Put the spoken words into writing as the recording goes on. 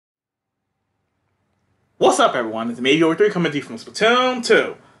What's up, everyone? It's me, 3 coming to you from Splatoon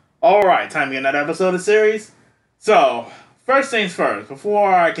 2. Alright, time to get another episode of the series. So, first things first,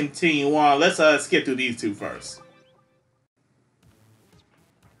 before I continue on, let's skip through these two first.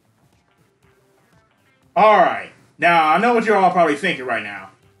 Alright, now I know what you're all probably thinking right now.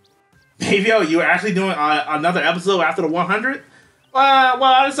 Davio, you were actually doing another episode after the 100? Well,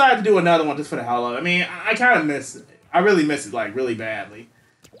 I decided to do another one just for the hell of it. I mean, I kind of miss it. I really miss it, like, really badly.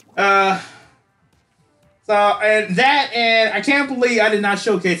 And I can't believe I did not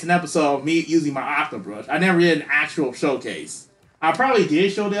showcase an episode of me using my Octo brush. I never did an actual showcase. I probably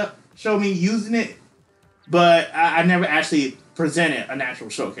did show me using it, but I never actually presented an actual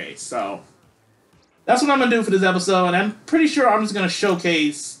showcase. So that's what I'm gonna do for this episode, and I'm pretty sure I'm just gonna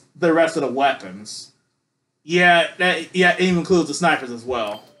showcase the rest of the weapons. Yeah, it even includes the snipers as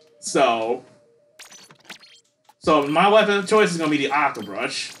well. So my weapon of choice is gonna be the Octo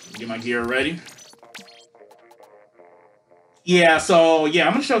brush. Get my gear ready. Yeah, I'm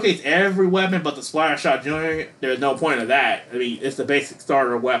gonna showcase every weapon but the Splatter Shot Junior. There's no point of that. I mean, it's the basic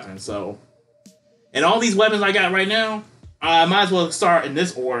starter weapon, so. And all these weapons I got right now, I might as well start in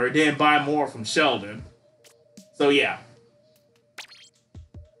this order, then buy more from Sheldon. So, yeah.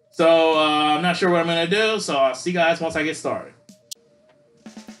 So, I'm not sure what I'm gonna do, so I'll see you guys once I get started.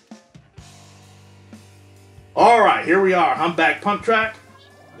 Alright, here we are. Humpback Pump Track.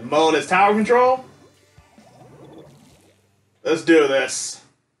 The mode is Tower Control. Let's do this.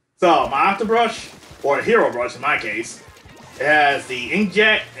 So, my Octo Brush, or Hero Brush in my case, it has the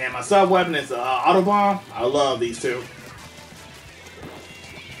Inkjet, and my sub-weapon is the Auto Bomb. I love these two.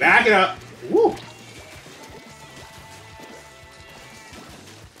 Back it up. Woo!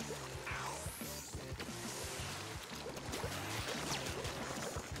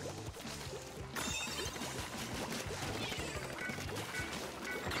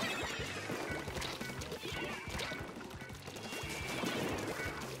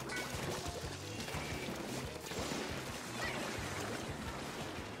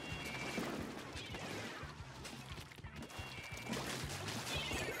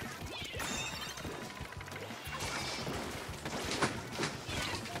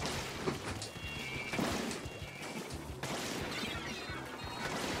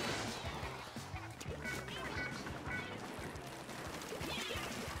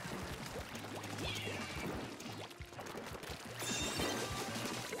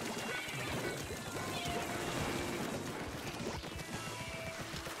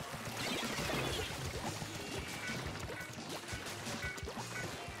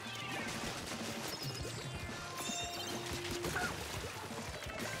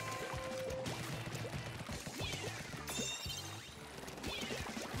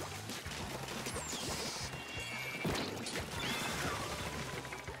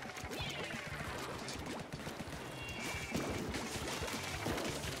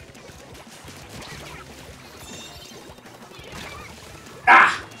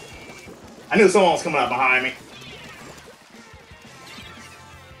 I knew someone was coming up behind me.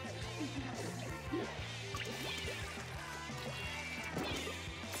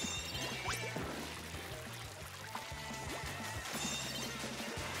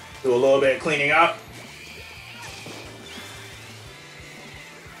 Do a little bit of cleaning up.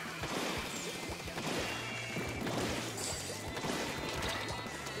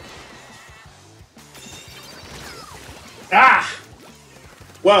 Ah!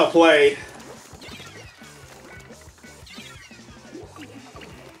 Well played.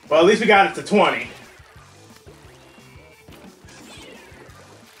 Well, at least we got it to 20.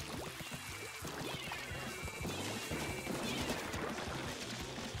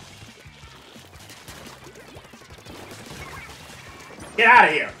 Get out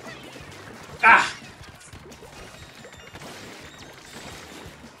of here. Ah!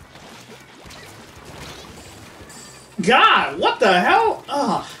 God, what the hell?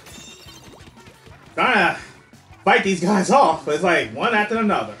 Ugh. Trying to fight these guys off, but it's like one after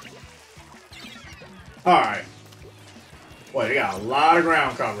another. Alright. Boy, they got a lot of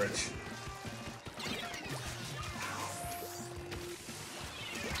ground coverage.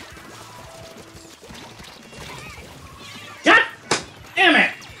 God damn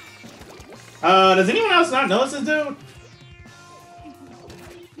it! Does anyone else not notice this dude?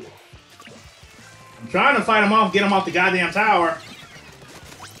 I'm trying to fight him off, get him off the goddamn tower.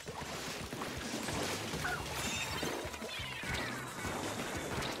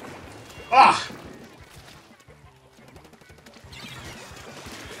 Ah!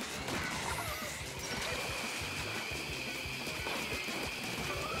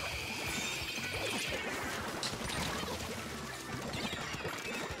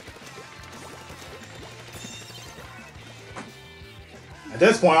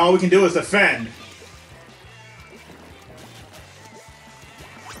 this point, all we can do is defend.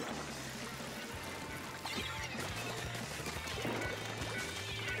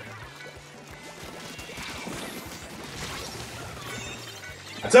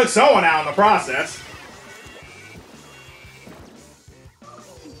 I took someone out in the process.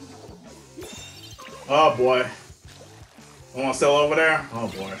 Oh boy. Someone still over there? Oh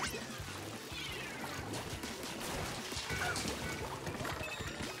boy.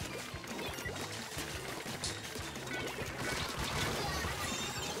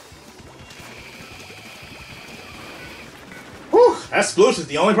 Whew, that Sploosh is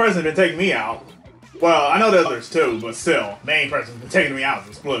the only person that's been taking me out. Well, I know the others too, but still, main person's been taking me out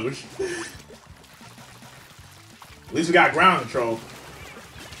is Sploosh. At least we got ground control.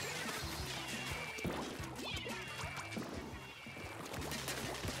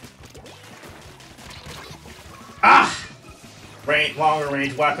 Ah! Longer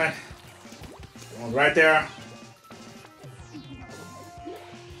range weapon. One right there.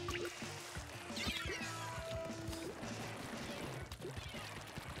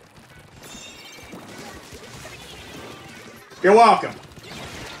 You're welcome.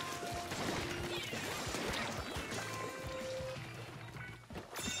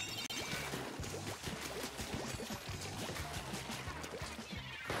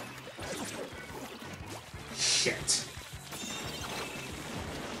 Shit.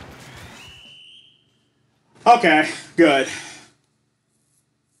 Okay, good.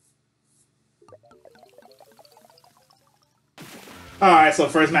 Alright, so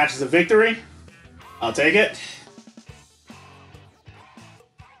first match is a victory. I'll take it.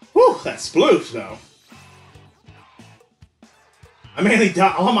 Whew, that Sploosh, though.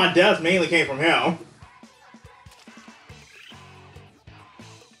 All my deaths mainly came from him.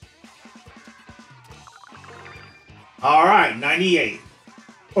 Alright, 98.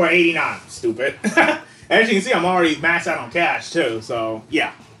 Or 89, stupid. As you can see, I'm already maxed out on cash, too, so,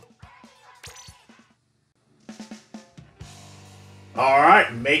 yeah.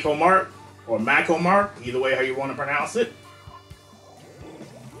 Alright, Mako Mark, or Mako Mark, either way how you want to pronounce it.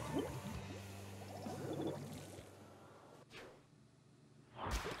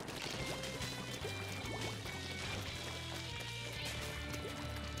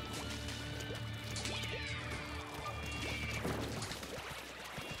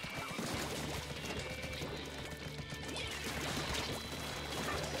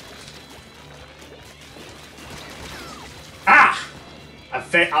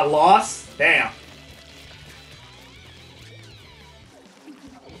 I lost? Damn.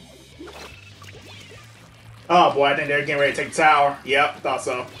 Oh boy, I think they're getting ready to take the tower. Yep, thought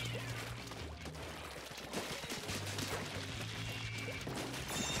so.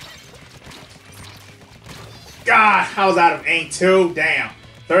 God, I was out of ink too. Damn.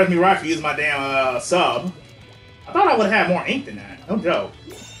 Serves me right for using my damn sub. I thought I would have had more ink than that. No joke.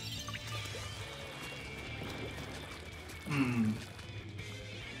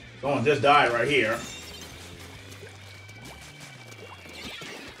 Someone just died right here.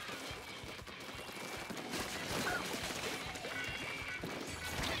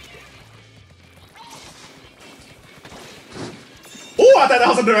 Ooh, I thought that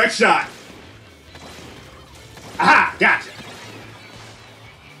was a direct shot. Aha, gotcha.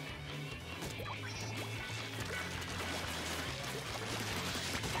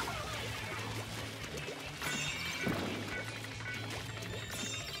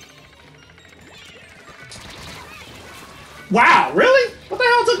 Wow, really? What the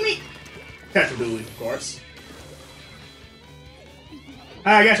hell took me? Catchability, of course.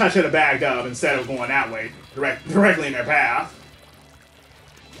 I guess I should have backed up instead of going that way, directly in their path.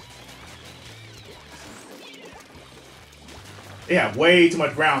 They have way too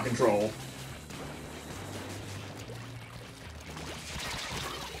much ground control.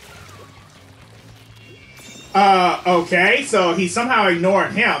 Okay, so he somehow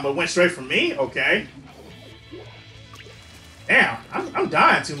ignored him, but went straight for me? Okay. Damn, I'm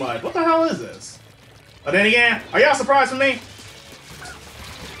dying too much. What the hell is this? But then again, are y'all surprised with me?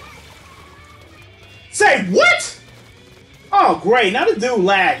 Say what? Oh, great. Now this dude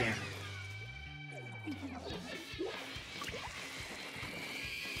lagging.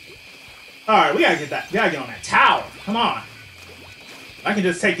 Alright, we gotta get that. We gotta get on that tower. Come on. If I can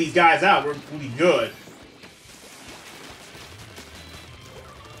just take these guys out, we'll be good.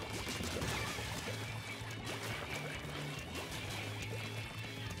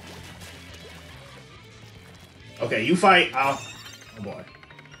 Okay, you fight. Oh boy.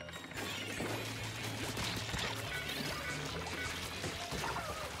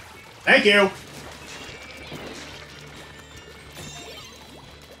 Thank you.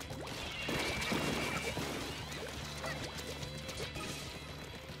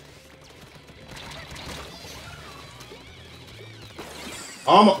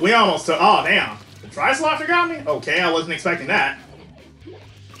 We almost took. Oh damn! The Tri-Slosher got me. Okay, I wasn't expecting that.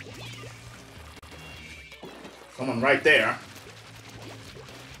 Someone right there.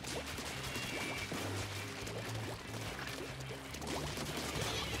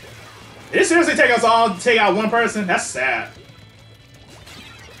 Did it seriously take us all to take out one person? That's sad.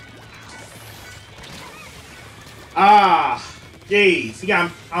 Ah, jeez. He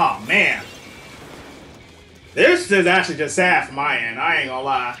got. Oh man. This is actually just sad from my end. I ain't gonna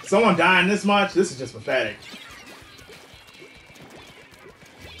lie. Someone dying this much. This is just pathetic.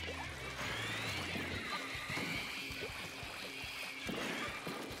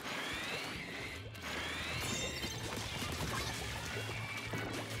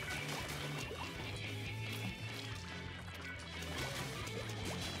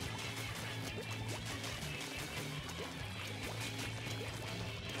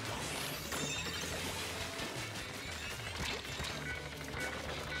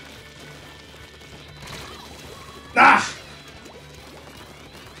 Ah!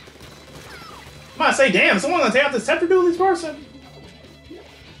 I'm about to say, damn, someone gonna take out this Scepter Duelist person?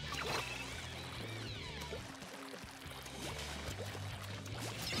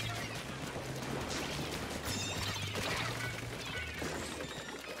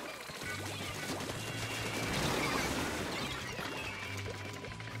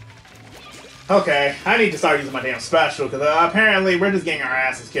 Okay, I need to start using my damn special, because apparently we're just getting our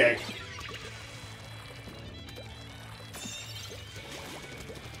asses kicked.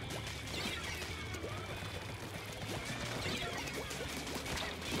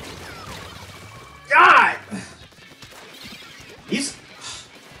 God!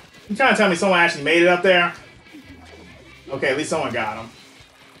 You trying to tell me someone actually made it up there? Okay, at least someone got him.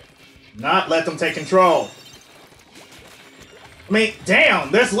 Not let them take control. I mean,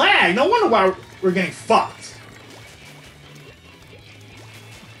 damn, there's lag. No wonder why we're getting fucked.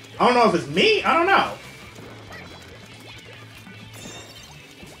 I don't know if it's me. I don't know.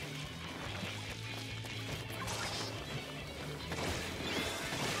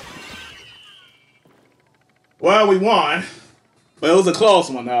 Well, we won. But it was a close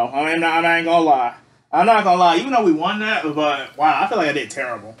one, though. I ain't gonna lie. I'm not gonna lie. Even though we won that, but wow, I feel like I did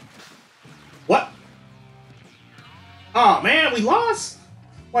terrible. What? Oh, man, we lost?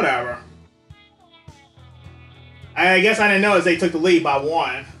 Whatever. I guess I didn't notice they took the lead by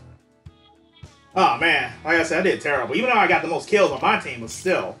 1. Oh, man. Like I said, I did terrible. Even though I got the most kills on my team, but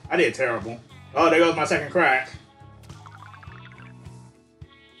still, I did terrible. Oh, there goes my second crack.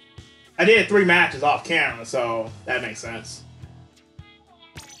 I did 3 matches off camera, so that makes sense.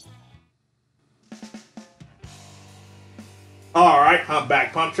 Alright,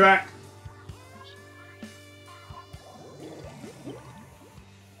 Humpback Pump Track.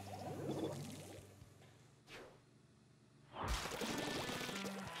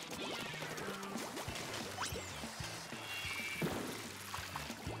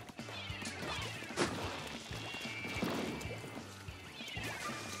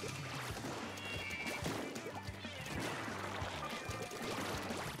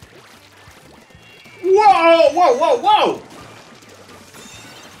 Whoa, whoa, whoa, whoa!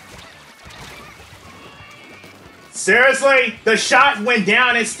 Seriously? The shot went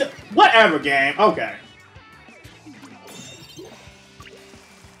down and still... Whatever, game. Okay.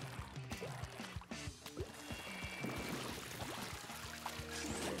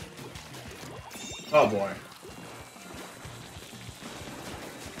 Oh, boy.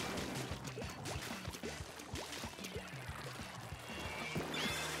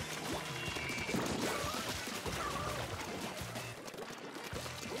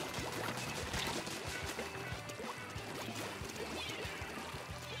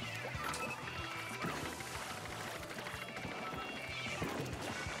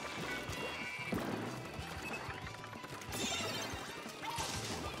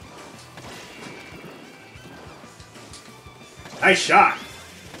 Nice shot.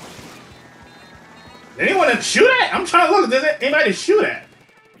 Did anyone shoot at? I'm trying to look. Does anybody to shoot at?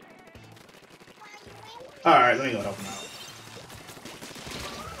 Alright, let me go help him out.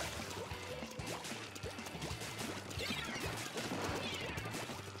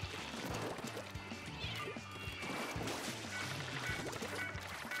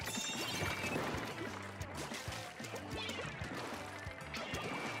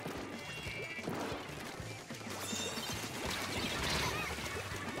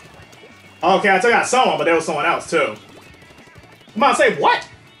 Okay, I took out someone, but there was someone else, too. I'm about to say, what?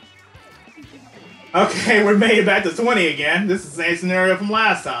 Okay, we made it back to 20 again. This is the same scenario from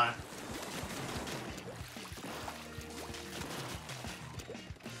last time.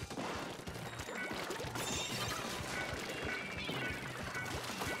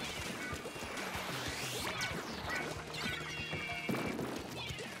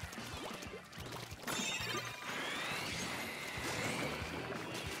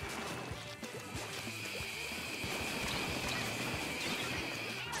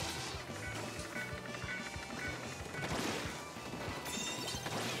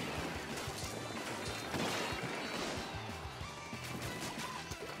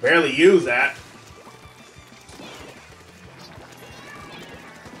 Barely use that.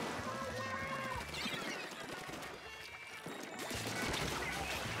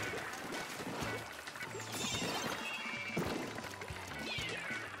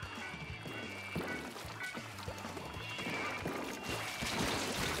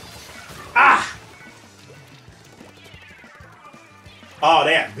 Ah! Oh,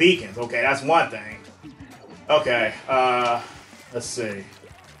 they have beacons. Okay, that's one thing. Okay, let's see.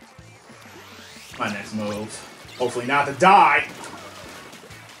 My next move. Hopefully not to die.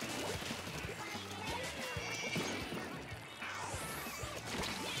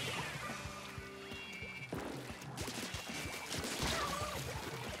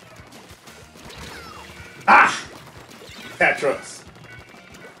 Ah! Petrus.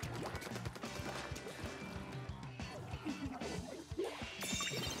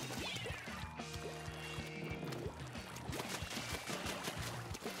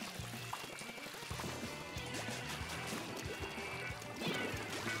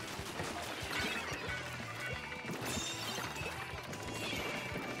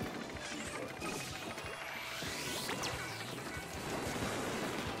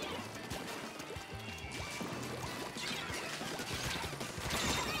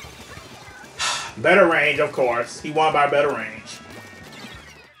 Better range, of course. He won by better range.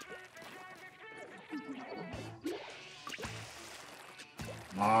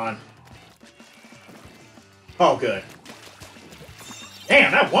 Come on. Oh, good.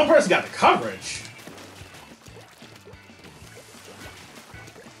 Damn, that one person got the coverage.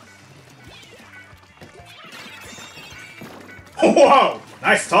 Whoa!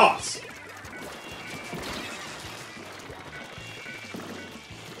 Nice toss.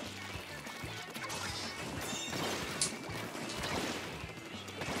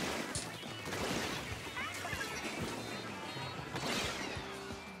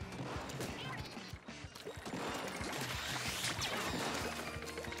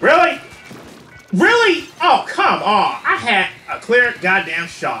 Really? Really? Oh, come on. I had a clear goddamn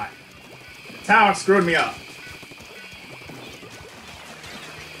shot. Tower screwed me up.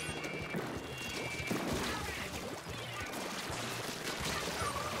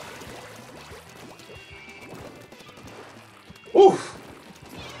 Oof.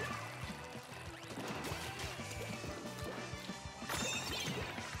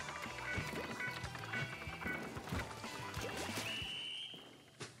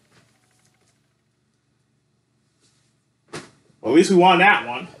 Well, at least we won that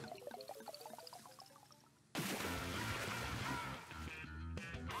one.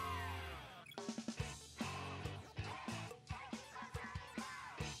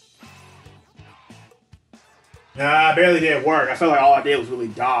 Nah, barely did work. I felt like all I did was really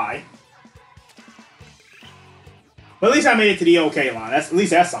die. But at least I made it to the OK line. At least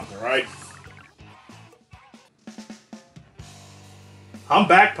that's something, right? I'm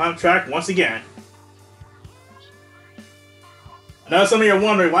back, pump track once again. I know some of you are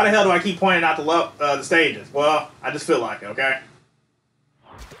wondering, why the hell do I keep pointing out the stages? Well, I just feel like it, okay?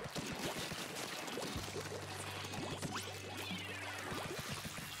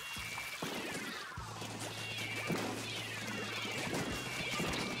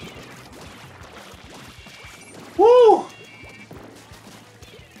 Woo!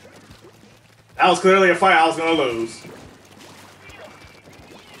 That was clearly a fight I was gonna lose.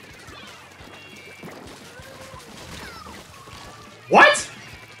 What?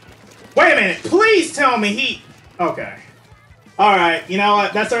 Wait a minute, please tell me he... Okay. Alright, you know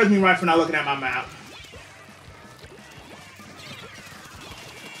what? That serves me right for not looking at my map.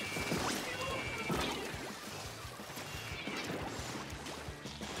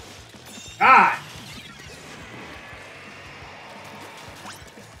 Ah!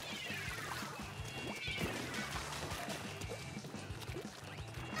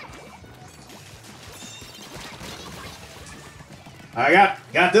 I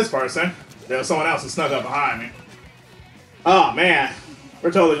got this person. There was someone else who snuck up behind me. Oh man,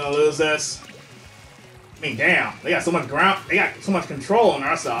 we're totally gonna lose this. I mean, damn, they got so much ground, they got so much control on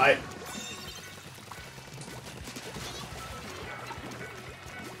our side.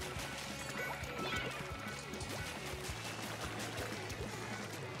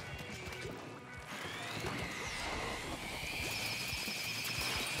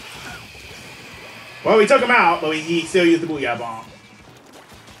 Well, we took him out, but he still used the Booyah Bomb.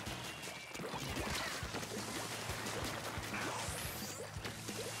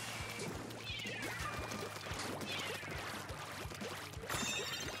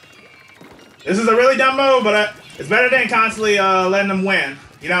 This is a really dumb move, but it's better than constantly letting them win,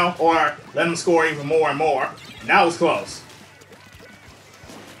 you know, or letting them score even more and more. And that was close.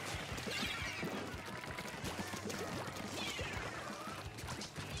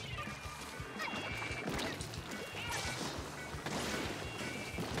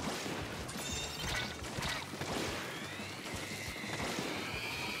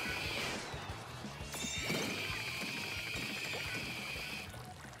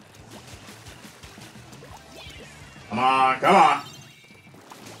 Come on, come on.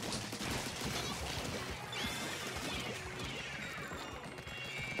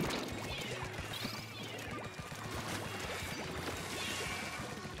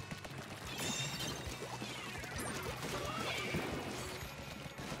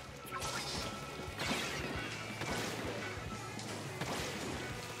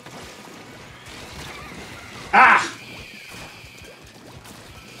 Ah!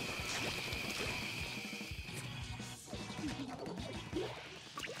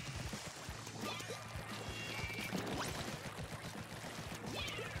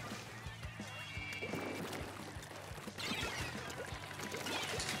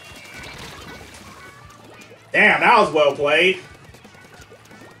 Damn, that was well played.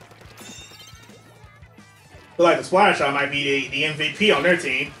 Feel like the Splash Shot might be the MVP on their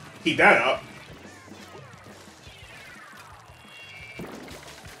team. Keep that up.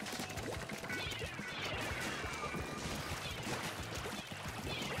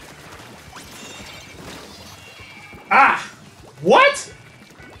 Ah! What?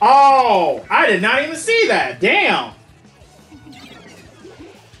 Oh, I did not even see that. Damn.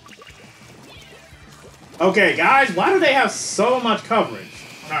 Okay, guys, why do they have so much coverage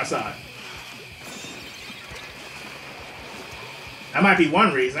on our side? That might be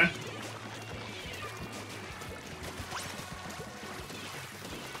one reason.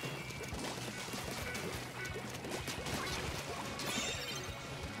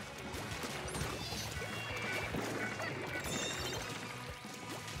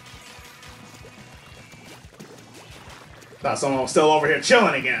 Thought someone was still over here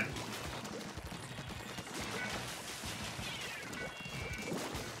chilling again.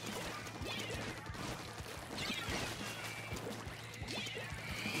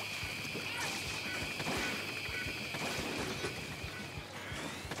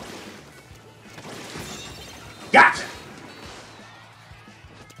 Gotcha!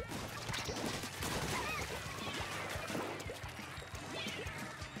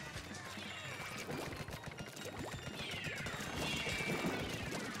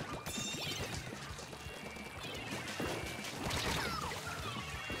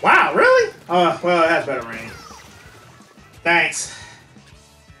 Wow, really? Well, that's better range. Thanks.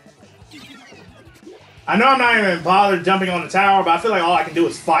 I know I'm not even bothered jumping on the tower, but I feel like all I can do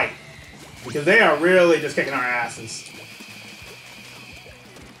is fight. Because they are really just kicking our asses.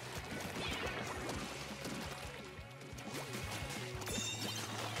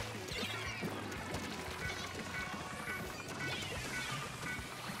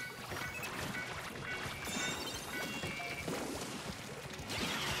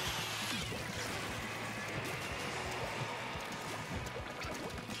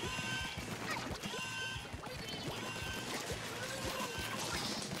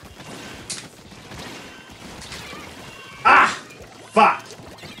 Ah! Fuck!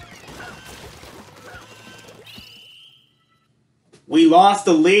 We lost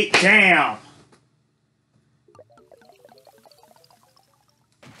the lead. Damn!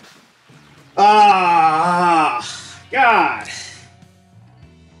 Ah! God!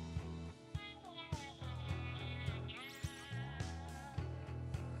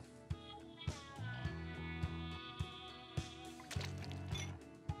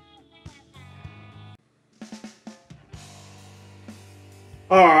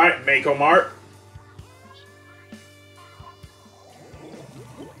 Alright, Mako Mart.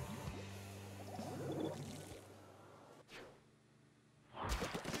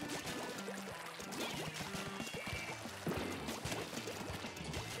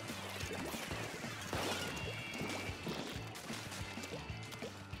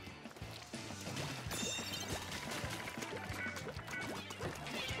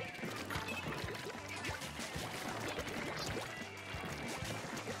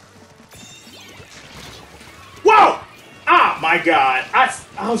 Whoa! Ah, my God.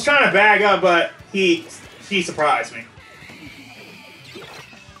 I was trying to bag up, but he surprised me.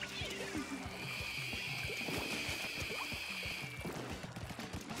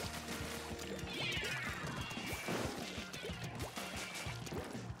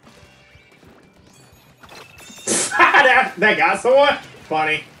 that got someone?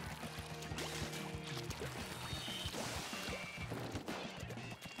 Funny.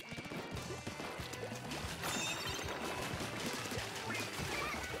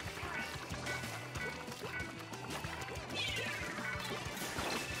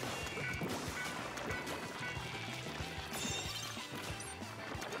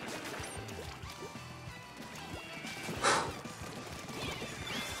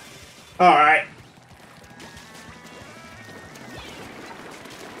 Alright.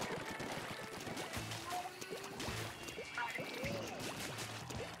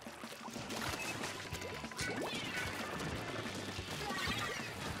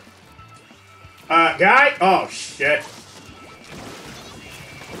 Guy? Oh, shit.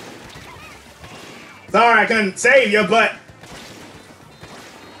 Sorry I couldn't save you, but...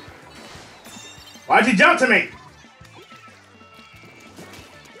 Why'd you jump to me?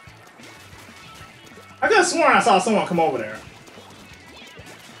 I could have sworn I saw someone come over there.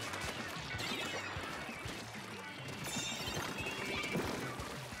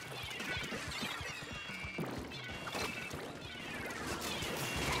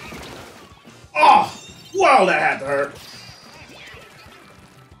 Oh! Whoa, that had to hurt.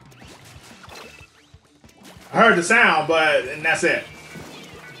 I heard the sound, and that's it.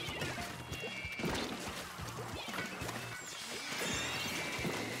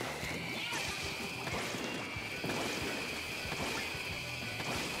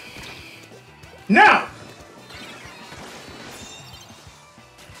 No!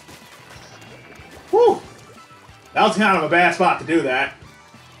 Whew! That was kind of a bad spot to do that.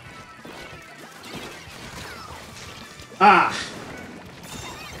 Ah.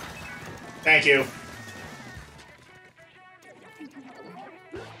 Thank you.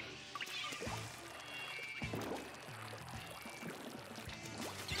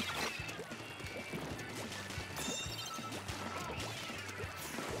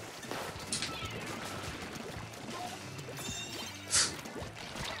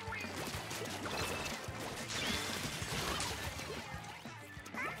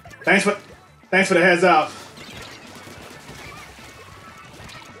 Thanks for the heads up.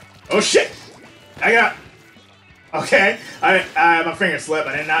 Oh shit! I got. Okay, my finger slipped.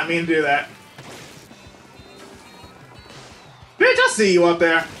 I did not mean to do that. Bitch, I see you up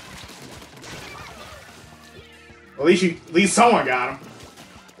there. At least someone got him.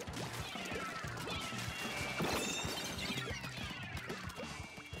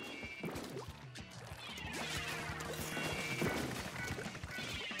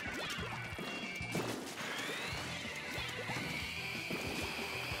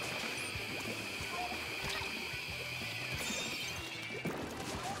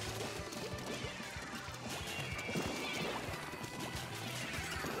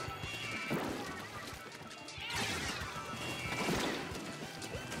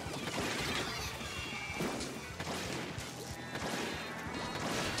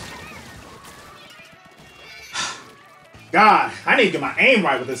 God, I need to get my aim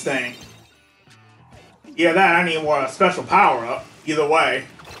right with this thing. Yeah, I need more special power up. Either way.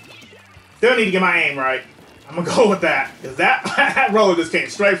 Still need to get my aim right. I'm gonna go with that. Because that roller just came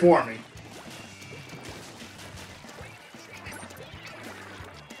straight for me.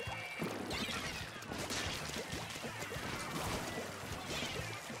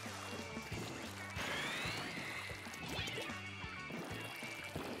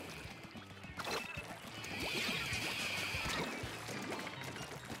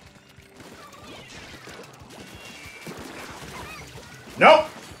 Nope.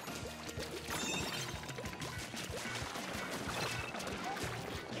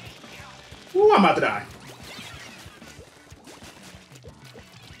 Ooh, I'm about to die.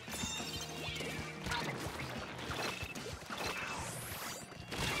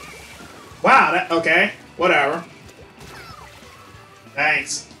 Wow, okay. Whatever.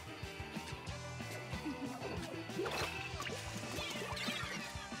 Thanks.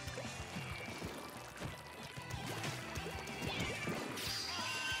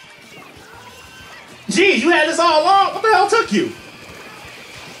 Geez, you had this all along? What the hell took you?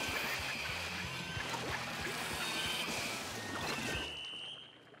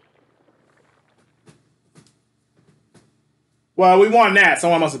 Well, we won that.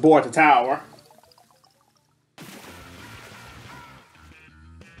 Someone must have boarded the tower.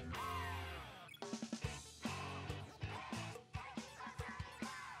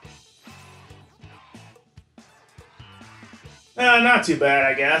 Not too bad,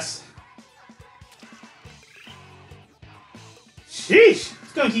 I guess. Sheesh!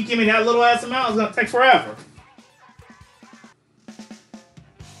 It's gonna keep giving me that little ass amount. It's gonna take forever.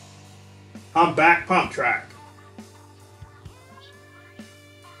 I'm back pump track.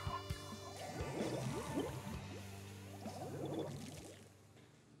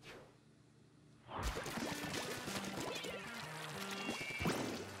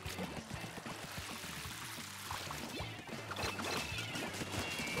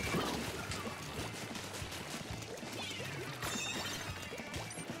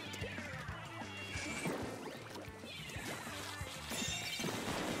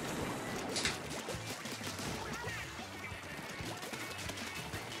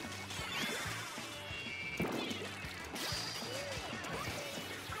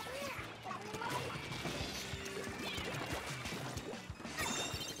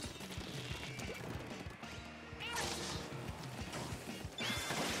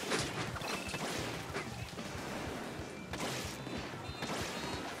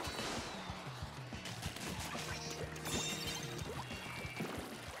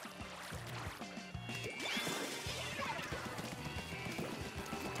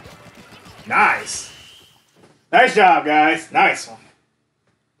 Nice. Nice job, guys. Nice one.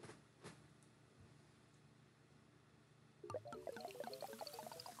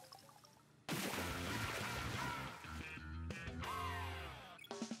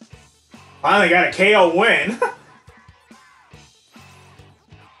 Finally got a KO win.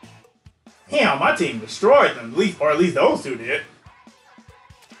 Damn, my team destroyed them. At least those two did.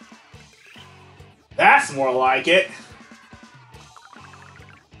 That's more like it.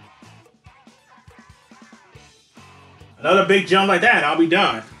 Another big jump like that and I'll be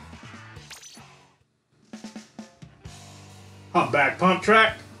done. Pump back, pump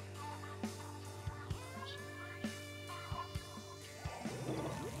track.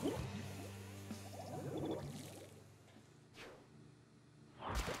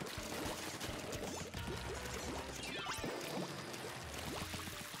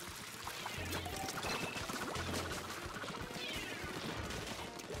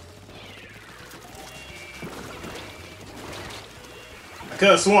 I could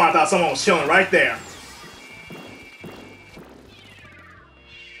have sworn I thought someone was chilling right there.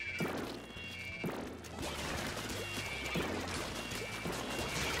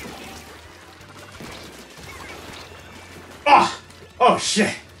 Oh! Oh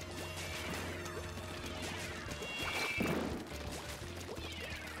shit!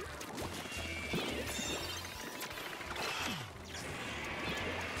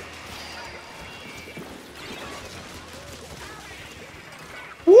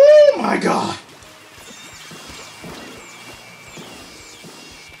 Oh my god!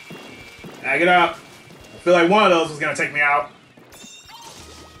 Bag it up. I feel like one of those was gonna take me out.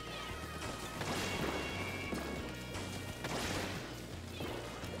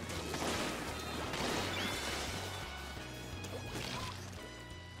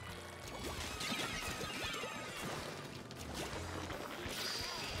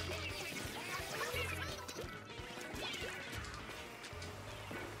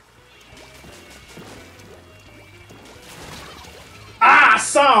 I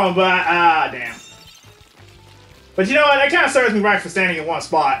saw him, but damn. But you know what? That kind of serves me right for standing in one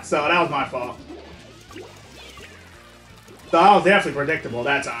spot, so that was my fault. So I was definitely predictable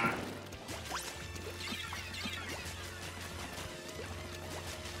that time.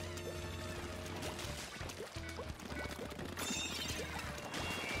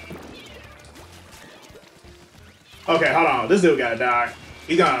 Okay, hold on. This dude gotta die.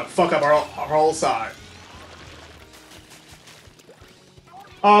 He's gonna fuck up our whole side.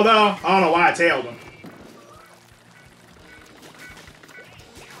 Although, I don't know why I tailed him.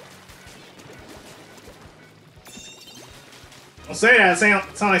 Don't say that.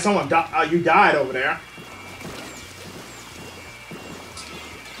 It sounds like someone you died over there.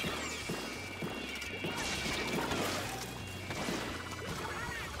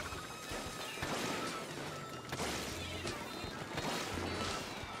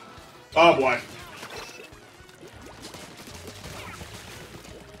 Oh boy.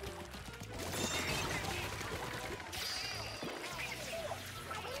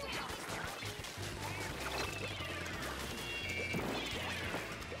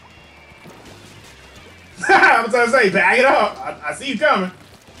 I was gonna say, bag it up. I see you coming.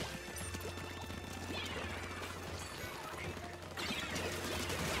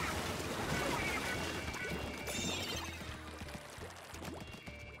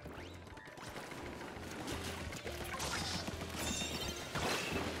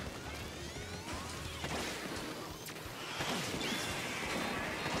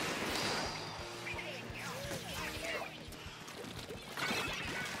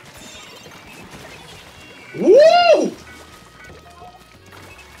 Woo!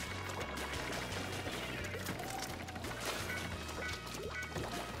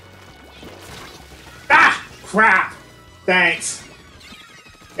 Ah! Crap! Thanks.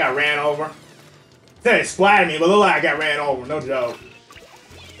 Got ran over. Said it splattered me, but look like I got ran over. No joke.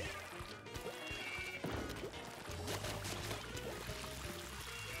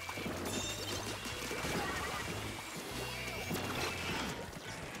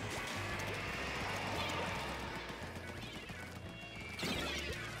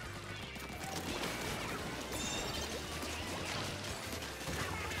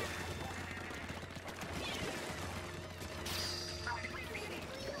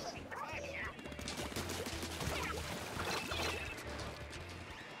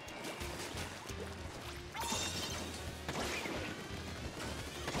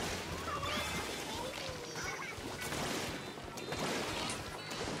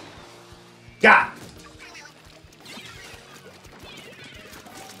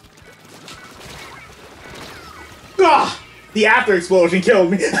 The after explosion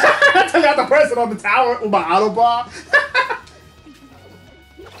killed me. I took out the person on the tower with my auto bomb.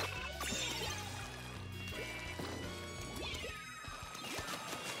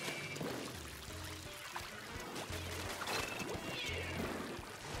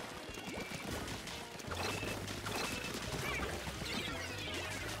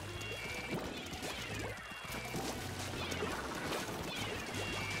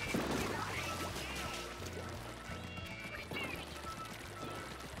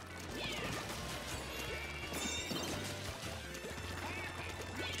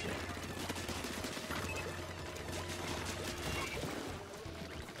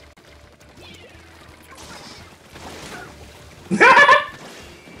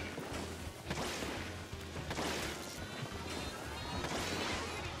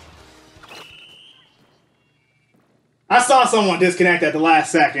 I saw someone disconnect at the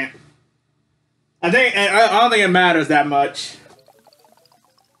last second. I don't think it matters that much.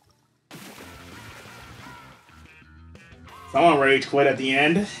 Someone rage quit at the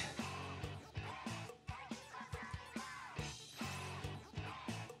end.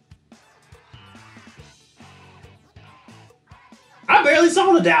 I barely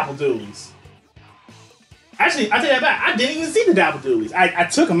saw the Dapple Doolies. Actually, I take that back. I didn't even see the Dapple Doolies. I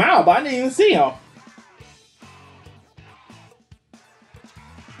took them out, but I didn't even see them.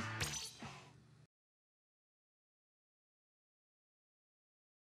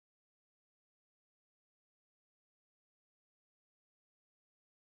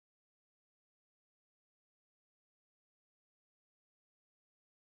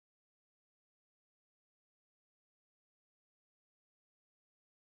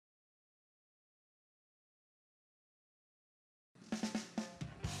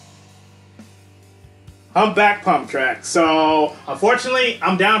 I'm back pump track, so unfortunately,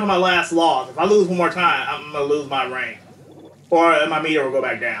 I'm down to my last loss. If I lose one more time, I'm gonna lose my rank, or my meter will go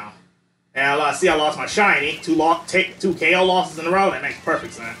back down. And I see I lost my shiny, two KO losses in a row. That makes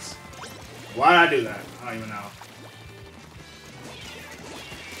perfect sense. Why did I do that? I don't even know.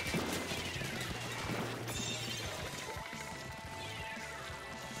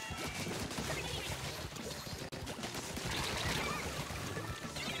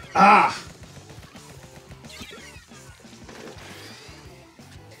 Ah.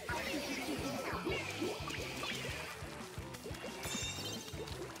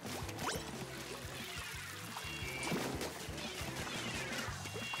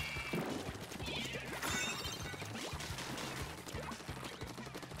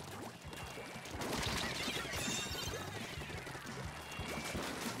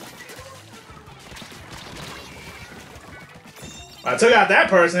 I took out that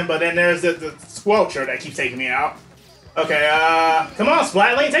person, but then there's the Squelcher that keeps taking me out. Okay, come on,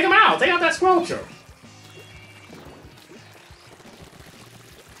 Splatling, take him out! Take out that Squelcher!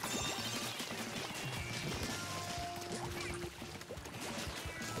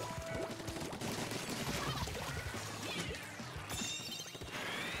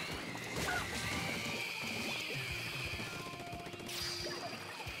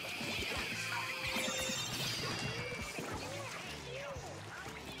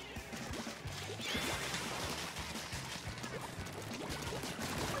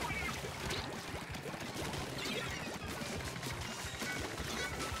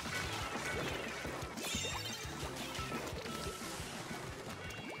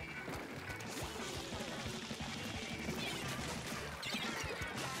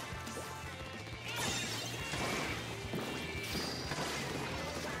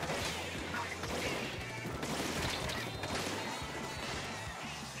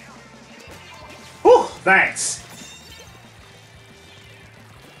 Thanks.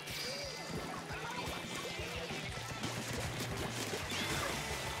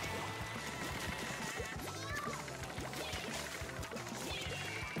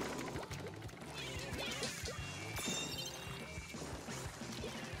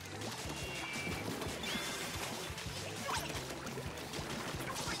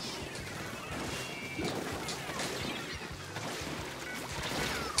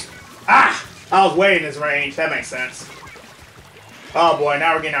 Ah! I was way in his range. That makes sense. Oh boy,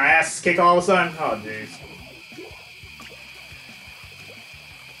 now we're getting our asses kicked all of a sudden. Oh jeez.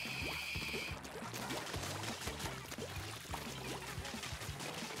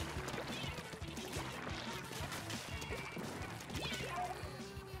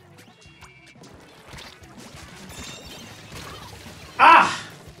 Ah!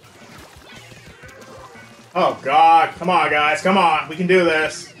 Oh god. Come on, guys. Come on. We can do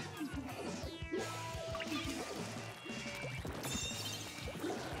this.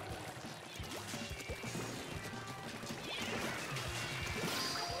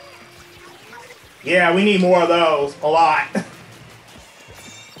 Yeah, we need more of those. A lot.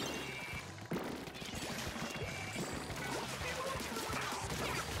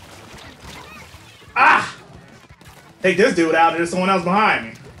 Ah! Take this dude out. There's someone else behind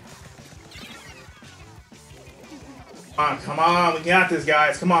me. Come on. We got this,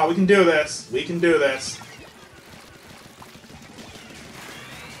 guys. Come on. We can do this. We can do this.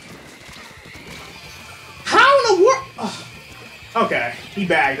 How in the world? Oh. Okay. He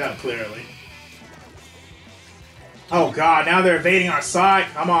bagged up, clearly. Oh, God. Now they're evading our side.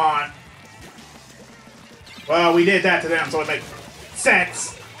 Come on. Well, we did that to them, so it makes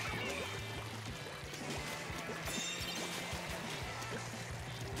sense.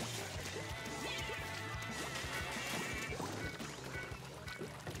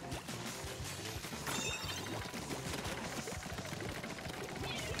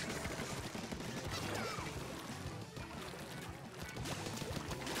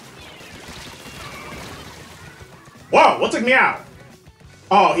 Whoa, what took me out?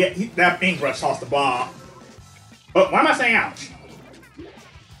 Oh, yeah, that ink brush tossed the bomb. Oh, why am I saying ouch?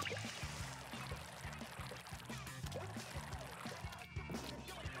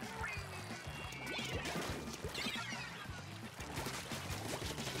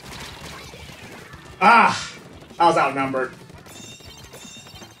 Ah, I was outnumbered.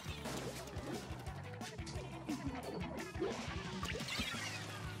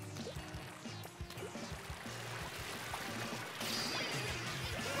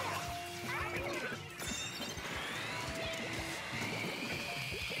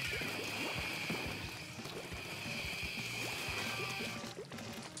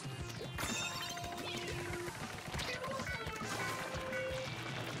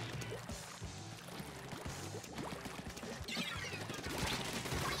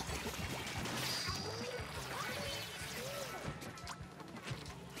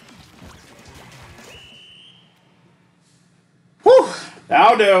 Whew,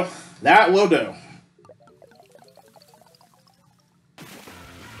 that'll do. That will do.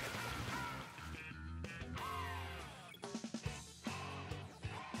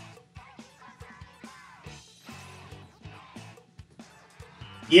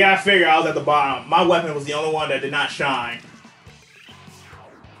 Yeah, I figured I was at the bottom. My weapon was the only one that did not shine.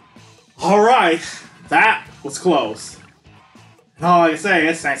 Alright, that was close. All I can say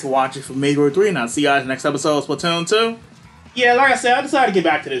is thanks for watching from me, 3, and I'll see you guys in the next episode of Splatoon 2. Yeah, like I said, I decided to get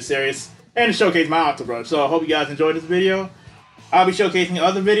back to this series and to showcase my Octo brush. So I hope you guys enjoyed this video. I'll be showcasing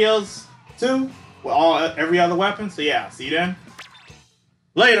other videos too, with every other weapon. So yeah, see you then.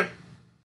 Later.